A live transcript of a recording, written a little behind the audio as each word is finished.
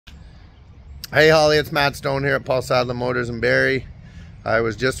Hey Holly, it's Matt Stone here at Paul Sadler Motors in Barrie. I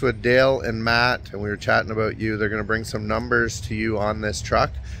was just with Dale and Matt and we were chatting about you. They're going to bring some numbers to you on this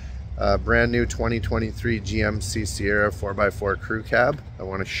truck. Brand new 2023 GMC Sierra 4x4 crew cab. I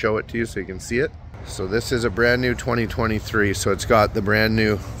want to show it to you so you can see it. So this is a brand new 2023. So it's got the brand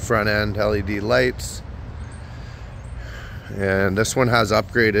new front end LED lights. And this one has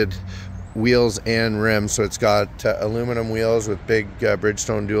upgraded wheels and rims. So it's got aluminum wheels with big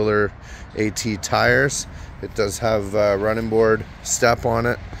Bridgestone Dueler AT tires. It does have running board step on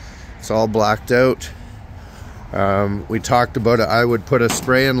it. It's all blacked out. We talked about it. I would put a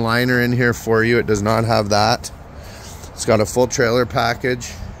spray and liner in here for you. It does not have that. It's got a full trailer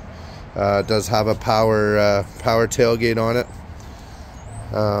package. It does have a power tailgate on it.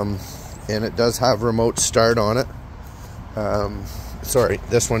 And it does have remote start on it. Sorry,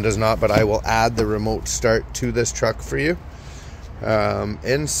 this one does not, but I will add the remote start to this truck for you.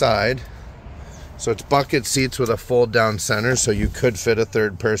 Inside, so it's bucket seats with a fold down center, so you could fit a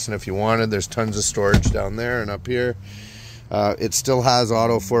third person if you wanted. There's tons of storage down there and up here. It still has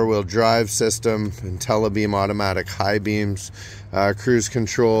auto 4-wheel drive system, IntelliBeam automatic high beams, cruise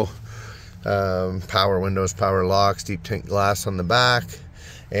control, power windows, power locks, deep tint glass on the back.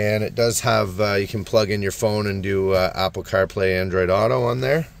 And it does have, you can plug in your phone and do Apple CarPlay, Android Auto on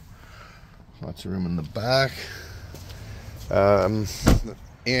there. Lots of room in the back.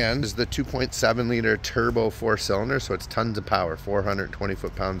 And is the 2.7 liter turbo 4-cylinder, so it's tons of power, 420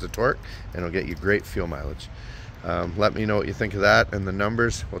 foot-pounds of torque, and it'll get you great fuel mileage. Let me know what you think of that and the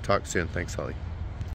numbers. We'll talk soon. Thanks, Holly.